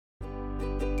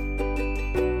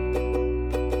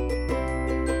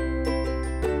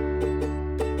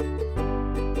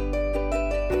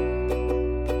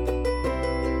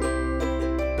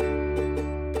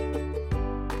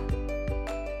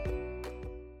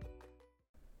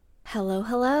Hello,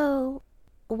 hello.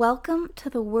 Welcome to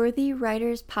the Worthy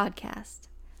Writers Podcast.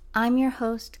 I'm your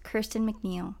host, Kirsten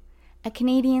McNeil, a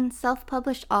Canadian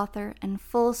self-published author and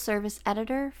full-service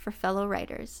editor for fellow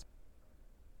writers.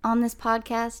 On this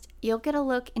podcast, you'll get a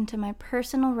look into my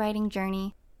personal writing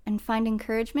journey and find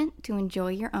encouragement to enjoy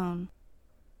your own.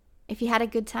 If you had a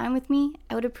good time with me,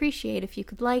 I would appreciate if you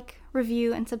could like,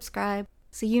 review, and subscribe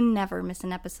so you never miss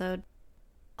an episode.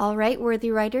 All right, Worthy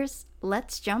Writers,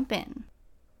 let's jump in.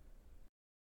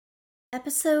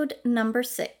 Episode number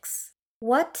 6.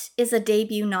 What is a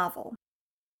debut novel?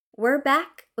 We're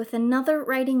back with another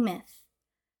writing myth.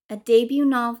 A debut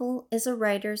novel is a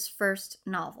writer's first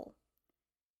novel.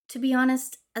 To be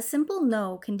honest, a simple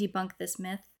no can debunk this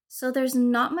myth, so there's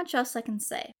not much else I can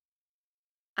say.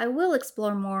 I will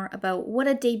explore more about what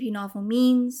a debut novel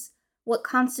means, what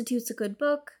constitutes a good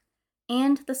book,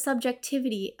 and the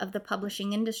subjectivity of the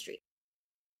publishing industry.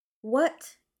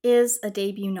 What is a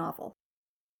debut novel?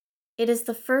 It is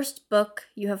the first book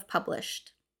you have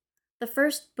published. The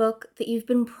first book that you've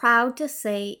been proud to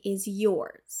say is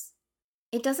yours.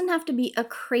 It doesn't have to be a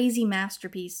crazy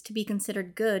masterpiece to be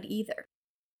considered good either.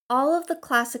 All of the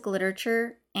classic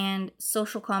literature and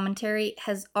social commentary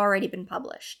has already been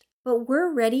published, but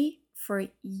we're ready for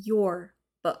your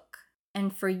book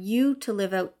and for you to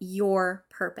live out your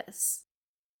purpose.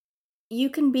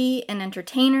 You can be an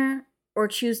entertainer or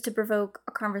choose to provoke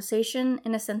a conversation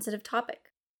in a sensitive topic.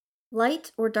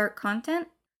 Light or dark content,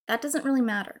 that doesn't really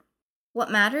matter. What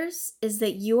matters is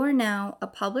that you are now a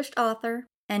published author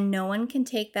and no one can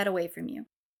take that away from you.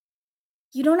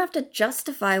 You don't have to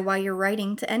justify why you're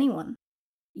writing to anyone.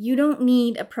 You don't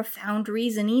need a profound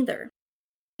reason either.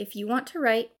 If you want to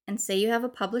write and say you have a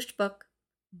published book,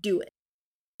 do it.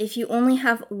 If you only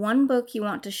have one book you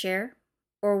want to share,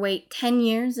 or wait 10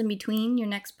 years in between your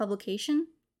next publication,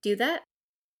 do that.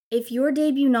 If your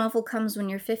debut novel comes when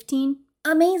you're 15,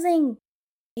 amazing!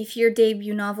 If your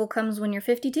debut novel comes when you're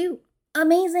 52,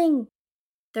 amazing!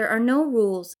 There are no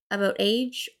rules about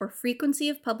age or frequency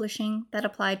of publishing that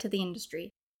apply to the industry.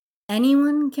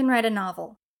 Anyone can write a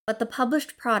novel, but the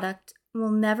published product will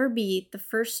never be the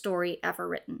first story ever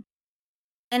written.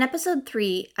 In episode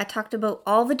 3, I talked about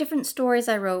all the different stories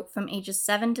I wrote from ages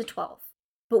 7 to 12.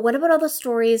 But what about all the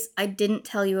stories I didn't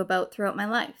tell you about throughout my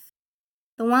life?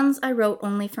 The ones I wrote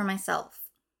only for myself.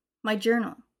 My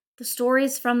journal. The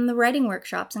stories from the writing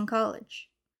workshops in college.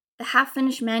 The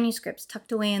half-finished manuscripts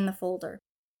tucked away in the folder.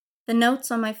 The notes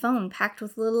on my phone packed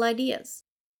with little ideas.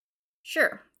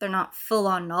 Sure, they're not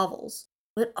full-on novels,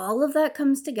 but all of that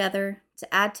comes together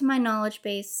to add to my knowledge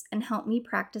base and help me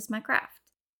practice my craft.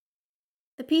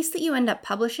 The piece that you end up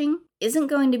publishing isn't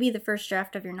going to be the first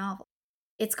draft of your novel.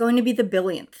 It's going to be the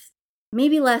billionth.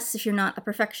 Maybe less if you're not a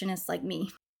perfectionist like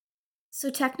me. So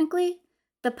technically,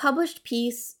 the published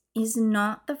piece is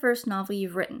not the first novel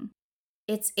you've written.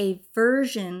 It's a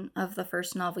version of the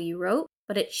first novel you wrote,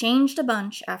 but it changed a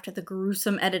bunch after the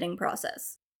gruesome editing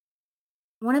process.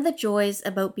 One of the joys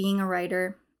about being a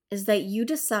writer is that you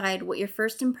decide what your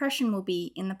first impression will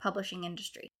be in the publishing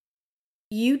industry.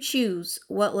 You choose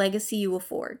what legacy you will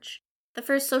forge, the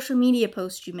first social media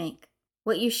post you make,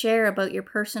 what you share about your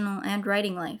personal and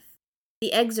writing life,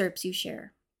 the excerpts you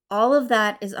share. All of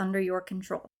that is under your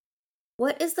control.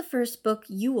 What is the first book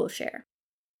you will share?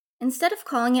 Instead of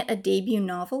calling it a debut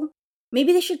novel,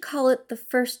 maybe they should call it the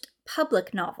first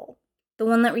public novel, the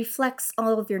one that reflects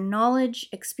all of your knowledge,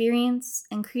 experience,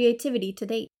 and creativity to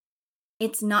date.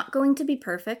 It's not going to be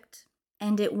perfect,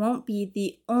 and it won't be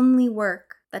the only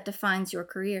work that defines your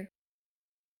career.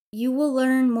 You will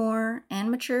learn more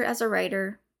and mature as a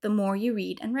writer the more you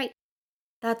read and write.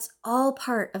 That's all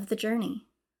part of the journey.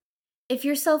 If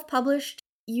you're self-published,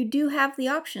 you do have the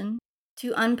option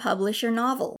to unpublish your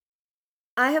novel.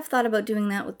 I have thought about doing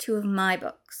that with 2 of my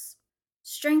books.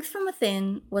 Strength from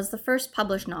Within was the first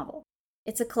published novel.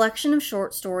 It's a collection of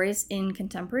short stories in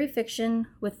contemporary fiction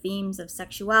with themes of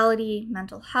sexuality,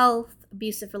 mental health,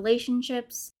 abusive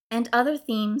relationships, and other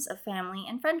themes of family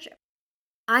and friendship.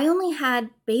 I only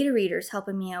had beta readers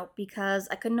helping me out because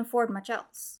I couldn't afford much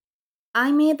else.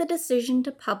 I made the decision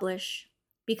to publish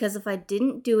because if I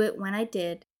didn't do it when I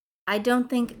did, I don't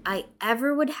think I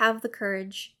ever would have the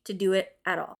courage to do it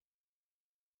at all.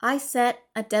 I set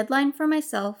a deadline for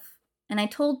myself, and I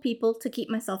told people to keep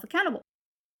myself accountable.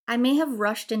 I may have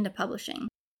rushed into publishing.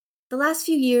 The last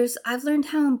few years, I've learned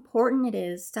how important it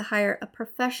is to hire a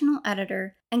professional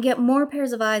editor and get more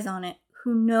pairs of eyes on it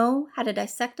who know how to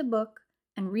dissect a book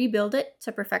and rebuild it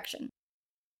to perfection.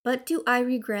 But do I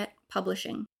regret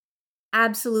publishing?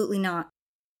 Absolutely not.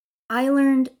 I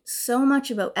learned so much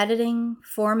about editing,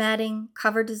 formatting,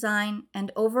 cover design,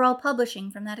 and overall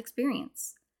publishing from that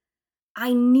experience.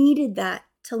 I needed that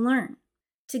to learn,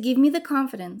 to give me the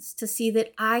confidence to see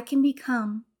that I can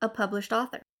become a published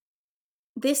author.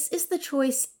 This is the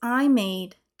choice I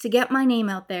made to get my name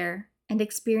out there and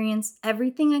experience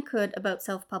everything I could about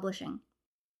self-publishing.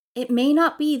 It may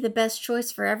not be the best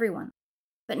choice for everyone,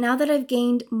 but now that I've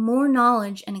gained more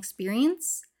knowledge and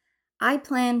experience, I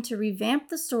plan to revamp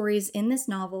the stories in this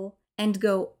novel and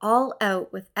go all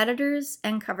out with editors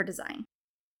and cover design.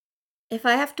 If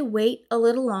I have to wait a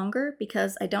little longer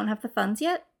because I don't have the funds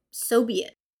yet, so be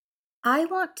it. I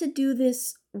want to do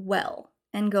this well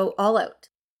and go all out.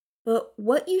 But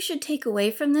what you should take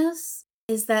away from this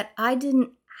is that I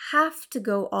didn't have to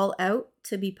go all out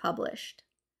to be published.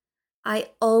 I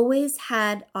always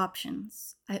had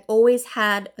options. I always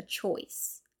had a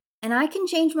choice. And I can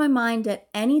change my mind at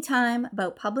any time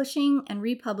about publishing and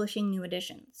republishing new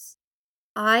editions.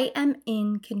 I am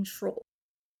in control.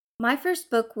 My first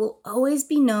book will always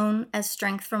be known as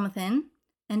Strength from Within,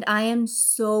 and I am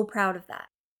so proud of that.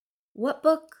 What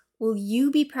book will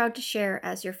you be proud to share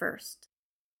as your first?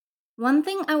 One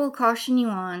thing I will caution you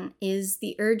on is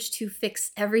the urge to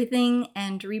fix everything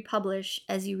and republish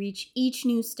as you reach each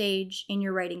new stage in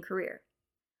your writing career.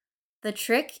 The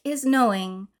trick is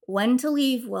knowing when to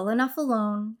leave well enough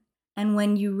alone and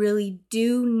when you really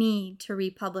do need to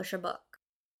republish a book.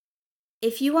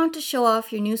 If you want to show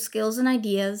off your new skills and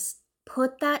ideas,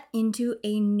 put that into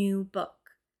a new book.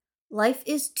 Life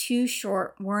is too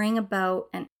short worrying about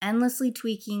and endlessly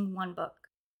tweaking one book.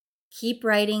 Keep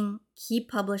writing, keep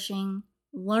publishing,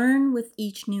 learn with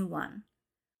each new one.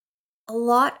 A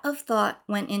lot of thought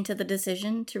went into the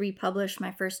decision to republish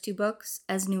my first 2 books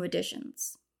as new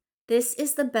editions. This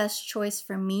is the best choice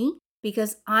for me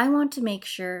because I want to make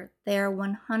sure they are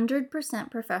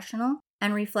 100% professional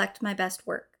and reflect my best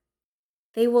work.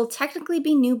 They will technically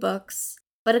be new books,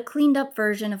 but a cleaned up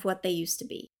version of what they used to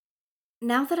be.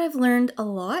 Now that I've learned a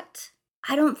lot,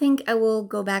 I don't think I will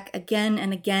go back again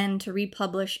and again to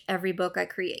republish every book I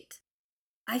create.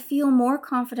 I feel more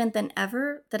confident than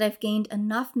ever that I've gained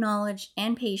enough knowledge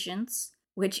and patience,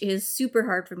 which is super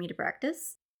hard for me to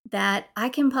practice, that I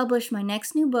can publish my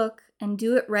next new book and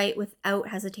do it right without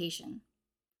hesitation.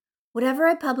 Whatever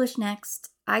I publish next,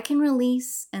 I can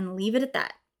release and leave it at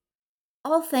that.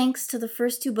 All thanks to the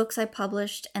first 2 books I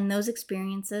published and those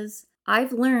experiences,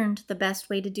 I've learned the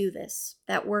best way to do this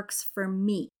that works for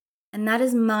me. And that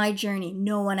is my journey,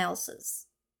 no one else's.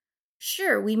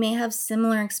 Sure, we may have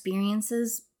similar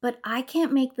experiences, but I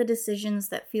can't make the decisions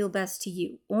that feel best to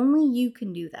you. Only you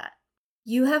can do that.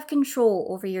 You have control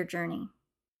over your journey.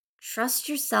 Trust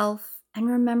yourself and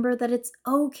remember that it's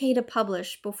okay to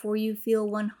publish before you feel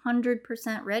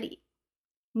 100% ready.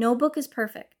 No book is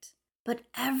perfect, but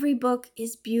every book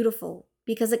is beautiful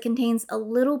because it contains a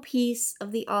little piece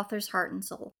of the author's heart and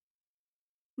soul.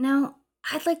 Now,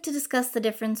 I'd like to discuss the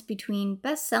difference between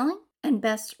best-selling and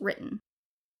best-written.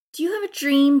 Do you have a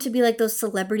dream to be like those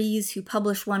celebrities who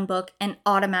publish one book and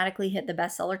automatically hit the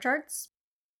bestseller charts?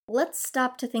 Let's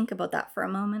stop to think about that for a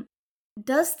moment.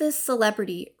 Does this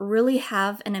celebrity really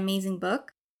have an amazing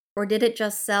book, or did it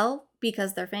just sell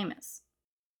because they're famous?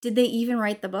 Did they even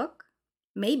write the book?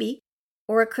 Maybe.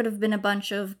 Or it could have been a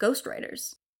bunch of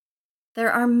ghostwriters.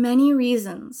 There are many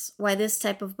reasons why this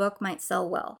type of book might sell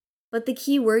well, but the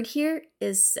key word here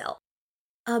is sell.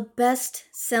 A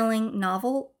best-selling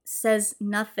novel says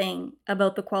nothing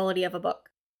about the quality of a book.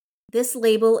 This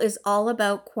label is all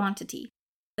about quantity,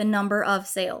 the number of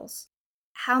sales.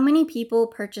 How many people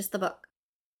purchased the book?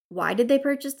 Why did they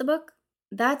purchase the book?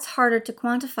 That's harder to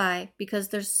quantify because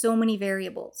there's so many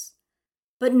variables.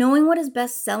 But knowing what is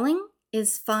best-selling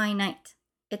is finite.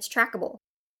 It's trackable.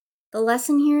 The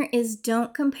lesson here is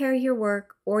don't compare your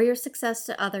work or your success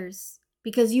to others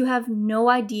because you have no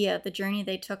idea the journey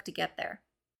they took to get there.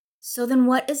 So then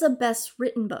what is a best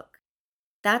written book?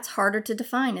 That's harder to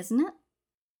define, isn't it?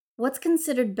 What's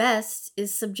considered best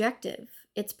is subjective.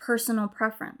 It's personal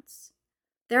preference.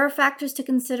 There are factors to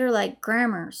consider like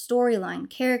grammar, storyline,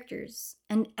 characters,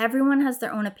 and everyone has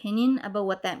their own opinion about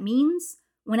what that means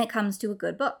when it comes to a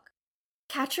good book.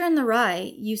 Catcher in the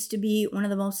Rye used to be one of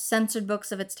the most censored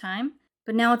books of its time,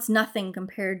 but now it's nothing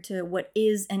compared to what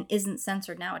is and isn't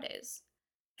censored nowadays.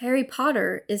 Harry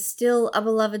Potter is still a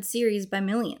beloved series by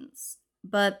millions,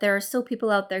 but there are still people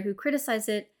out there who criticize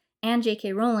it and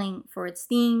J.K. Rowling for its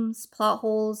themes, plot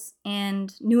holes,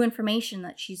 and new information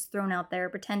that she's thrown out there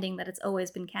pretending that it's always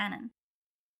been canon.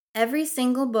 Every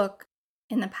single book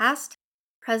in the past,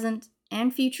 present,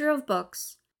 and future of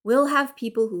books will have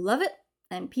people who love it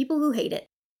and people who hate it.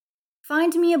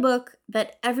 Find me a book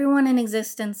that everyone in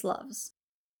existence loves.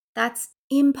 That's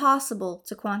impossible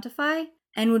to quantify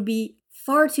and would be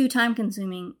far too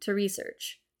time-consuming to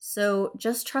research. So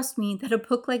just trust me that a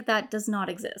book like that does not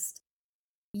exist.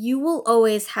 You will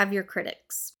always have your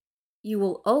critics. You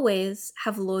will always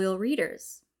have loyal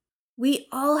readers. We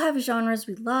all have genres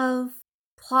we love,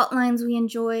 plot lines we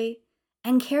enjoy,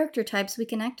 and character types we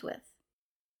connect with.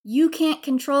 You can't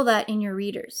control that in your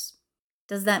readers.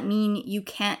 Does that mean you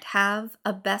can't have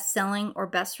a best-selling or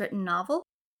best-written novel?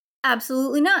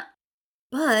 Absolutely not.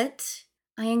 But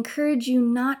I encourage you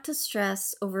not to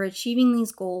stress over achieving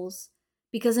these goals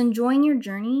because enjoying your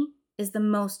journey is the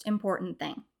most important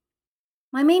thing.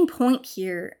 My main point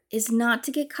here is not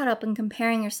to get caught up in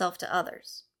comparing yourself to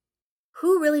others.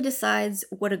 Who really decides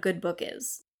what a good book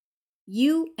is?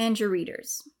 You and your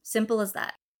readers. Simple as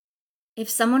that. If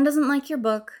someone doesn't like your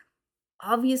book,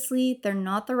 obviously they're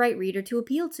not the right reader to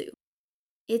appeal to.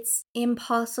 It's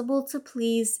impossible to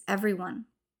please everyone,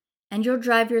 and you'll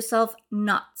drive yourself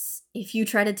nuts if you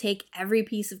try to take every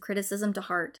piece of criticism to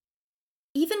heart.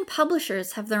 Even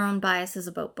publishers have their own biases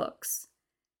about books.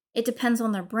 It depends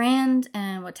on their brand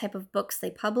and what type of books they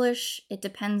publish. It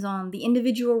depends on the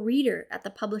individual reader at the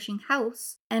publishing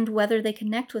house and whether they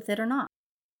connect with it or not.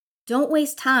 Don't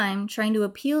waste time trying to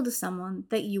appeal to someone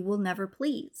that you will never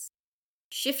please.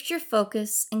 Shift your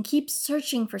focus and keep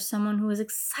searching for someone who is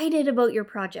excited about your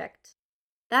project.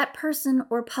 That person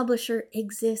or publisher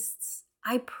exists.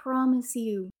 I promise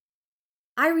you.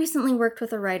 I recently worked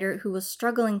with a writer who was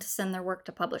struggling to send their work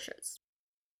to publishers.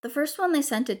 The first one they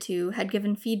sent it to had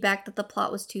given feedback that the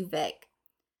plot was too vague.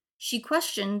 She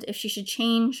questioned if she should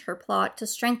change her plot to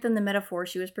strengthen the metaphor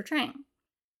she was portraying.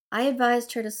 I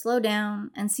advised her to slow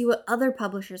down and see what other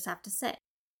publishers have to say.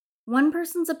 One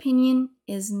person's opinion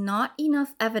is not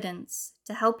enough evidence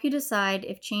to help you decide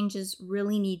if changes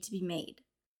really need to be made.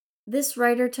 This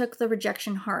writer took the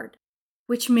rejection hard,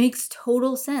 which makes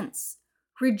total sense.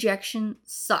 Rejection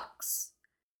sucks.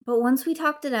 But once we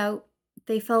talked it out,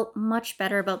 they felt much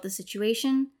better about the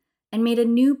situation and made a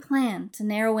new plan to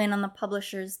narrow in on the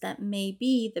publishers that may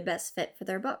be the best fit for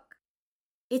their book.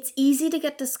 It's easy to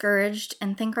get discouraged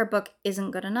and think our book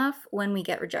isn't good enough when we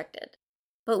get rejected,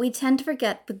 but we tend to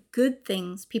forget the good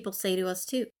things people say to us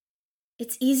too.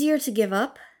 It's easier to give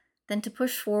up than to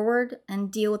push forward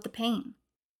and deal with the pain,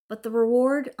 but the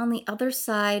reward on the other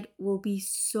side will be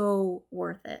so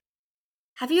worth it.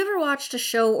 Have you ever watched a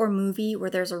show or movie where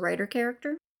there's a writer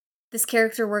character? This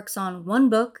character works on one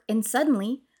book and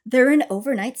suddenly they're an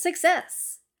overnight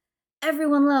success.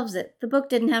 Everyone loves it. The book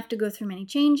didn't have to go through many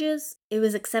changes. It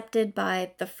was accepted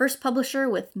by the first publisher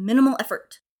with minimal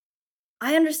effort.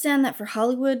 I understand that for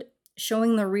Hollywood,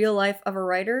 showing the real life of a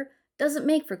writer doesn't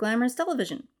make for glamorous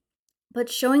television. But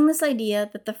showing this idea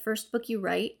that the first book you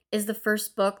write is the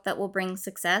first book that will bring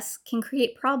success can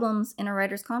create problems in a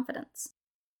writer's confidence.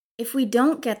 If we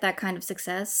don't get that kind of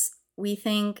success, we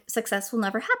think success will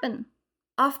never happen.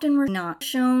 Often we're not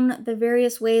shown the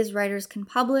various ways writers can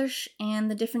publish and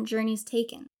the different journeys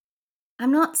taken.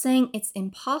 I'm not saying it's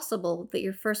impossible that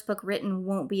your first book written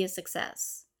won't be a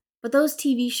success, but those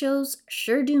TV shows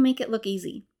sure do make it look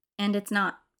easy, and it's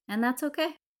not, and that's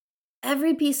okay.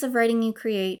 Every piece of writing you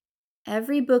create,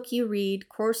 every book you read,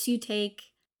 course you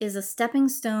take, is a stepping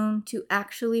stone to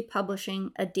actually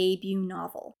publishing a debut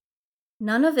novel.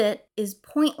 None of it is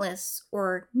pointless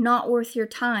or not worth your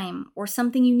time or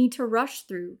something you need to rush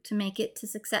through to make it to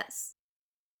success.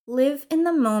 Live in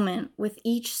the moment with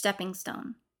each stepping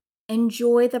stone.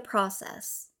 Enjoy the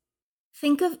process.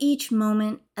 Think of each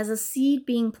moment as a seed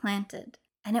being planted,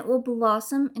 and it will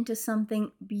blossom into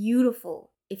something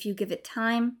beautiful if you give it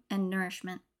time and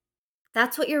nourishment.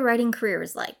 That's what your writing career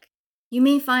is like. You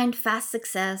may find fast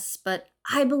success, but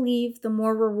I believe the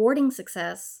more rewarding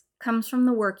success comes from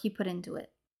the work you put into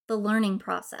it, the learning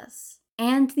process,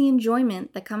 and the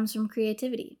enjoyment that comes from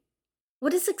creativity.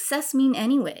 What does success mean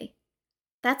anyway?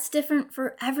 That's different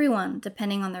for everyone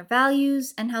depending on their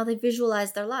values and how they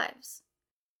visualize their lives.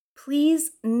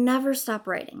 Please never stop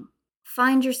writing.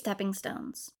 Find your stepping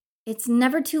stones. It's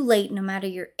never too late no matter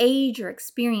your age or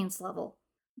experience level.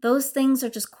 Those things are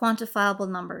just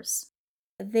quantifiable numbers.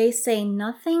 They say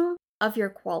nothing of your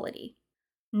quality.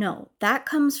 No, that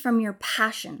comes from your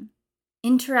passion,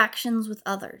 interactions with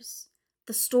others,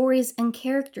 the stories and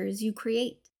characters you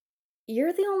create.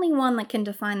 You're the only one that can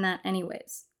define that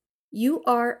anyways. You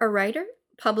are a writer,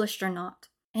 published or not,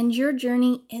 and your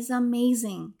journey is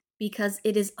amazing because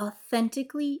it is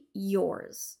authentically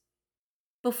yours.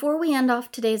 Before we end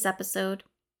off today's episode,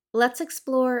 let's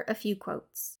explore a few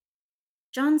quotes.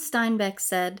 John Steinbeck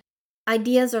said,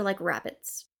 "Ideas are like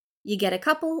rabbits. You get a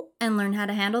couple and learn how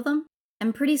to handle them,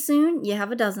 and pretty soon you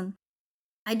have a dozen."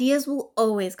 Ideas will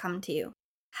always come to you.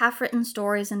 Half-written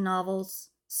stories and novels,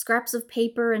 Scraps of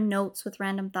paper and notes with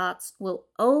random thoughts will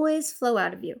always flow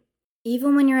out of you,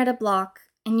 even when you're at a block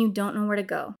and you don't know where to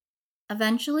go.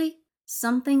 Eventually,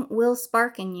 something will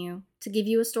spark in you to give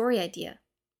you a story idea.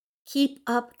 Keep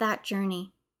up that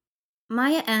journey.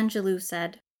 Maya Angelou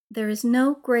said, "There is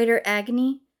no greater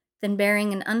agony than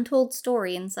bearing an untold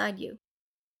story inside you."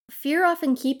 Fear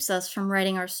often keeps us from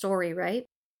writing our story, right?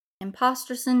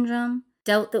 Imposter syndrome,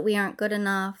 doubt that we aren't good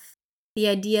enough, the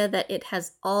idea that it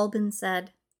has all been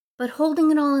said. But holding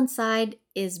it all inside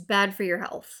is bad for your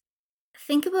health.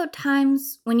 Think about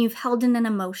times when you've held in an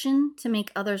emotion to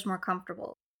make others more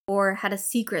comfortable, or had a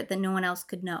secret that no one else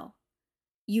could know.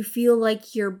 You feel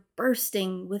like you're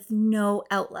bursting with no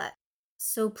outlet.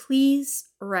 So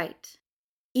please write.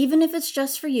 Even if it's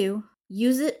just for you,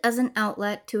 use it as an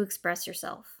outlet to express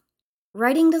yourself.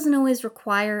 Writing doesn't always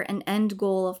require an end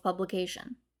goal of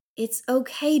publication. It's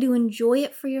okay to enjoy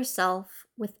it for yourself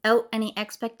without any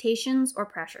expectations or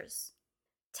pressures.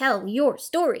 Tell your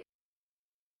story.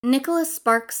 Nicholas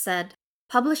Sparks said,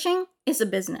 "Publishing is a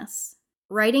business.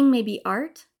 Writing may be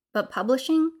art, but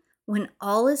publishing, when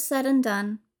all is said and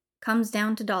done, comes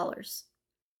down to dollars."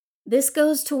 This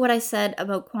goes to what I said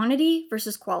about quantity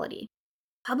versus quality.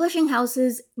 Publishing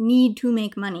houses need to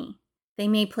make money. They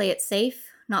may play it safe,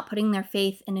 not putting their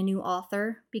faith in a new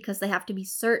author because they have to be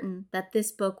certain that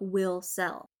this book will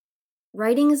sell.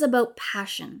 Writing is about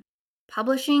passion.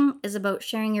 Publishing is about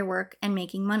sharing your work and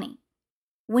making money.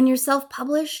 When you're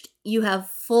self-published, you have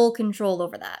full control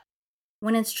over that.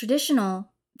 When it's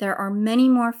traditional, there are many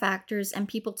more factors and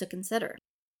people to consider.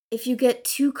 If you get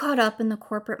too caught up in the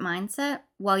corporate mindset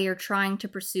while you're trying to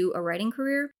pursue a writing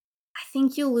career, I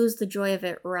think you'll lose the joy of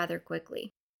it rather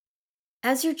quickly.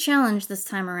 As your challenge this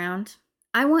time around,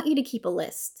 I want you to keep a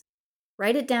list.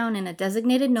 Write it down in a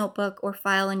designated notebook or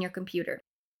file in your computer.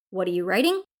 What are you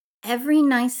writing? Every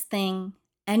nice thing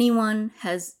anyone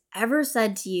has ever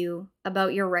said to you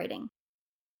about your writing.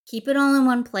 Keep it all in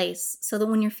one place so that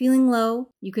when you're feeling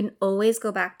low, you can always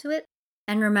go back to it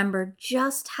and remember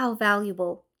just how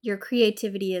valuable your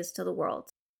creativity is to the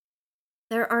world.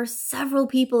 There are several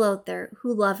people out there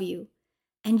who love you,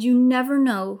 and you never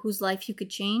know whose life you could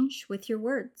change with your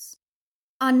words.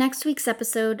 On next week's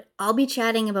episode, I'll be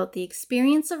chatting about the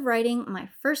experience of writing my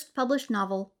first published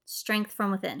novel, Strength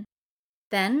from Within.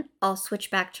 Then I'll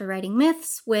switch back to writing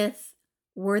myths with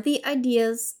worthy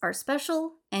ideas are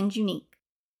special and unique.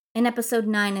 In episode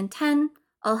 9 and 10,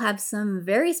 I'll have some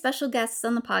very special guests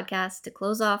on the podcast to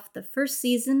close off the first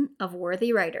season of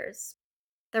Worthy Writers.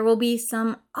 There will be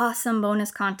some awesome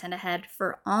bonus content ahead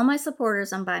for all my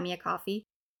supporters on Buy Me a Coffee,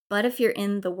 but if you're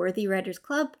in the Worthy Writers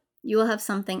Club, you will have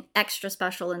something extra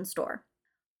special in store.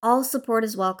 All support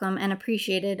is welcome and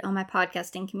appreciated on my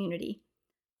podcasting community.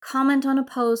 Comment on a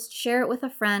post, share it with a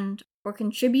friend, or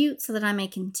contribute so that I may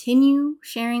continue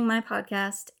sharing my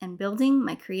podcast and building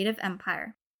my creative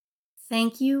empire.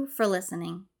 Thank you for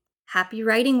listening. Happy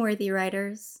writing, Worthy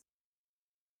Writers.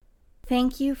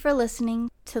 Thank you for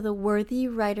listening to the Worthy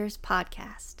Writers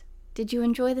podcast. Did you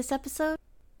enjoy this episode?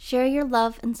 Share your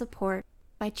love and support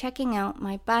by checking out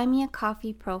my Buy Me a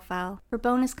Coffee profile for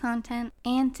bonus content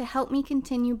and to help me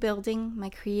continue building my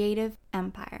creative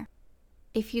empire.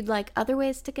 If you'd like other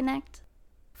ways to connect,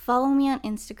 follow me on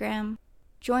Instagram,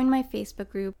 join my Facebook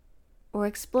group, or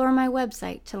explore my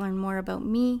website to learn more about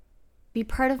me, be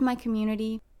part of my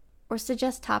community, or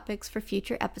suggest topics for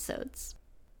future episodes.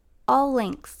 All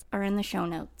links are in the show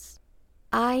notes.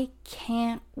 I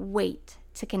can't wait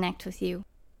to connect with you.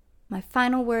 My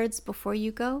final words before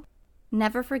you go,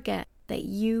 never forget that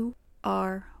you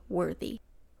are worthy.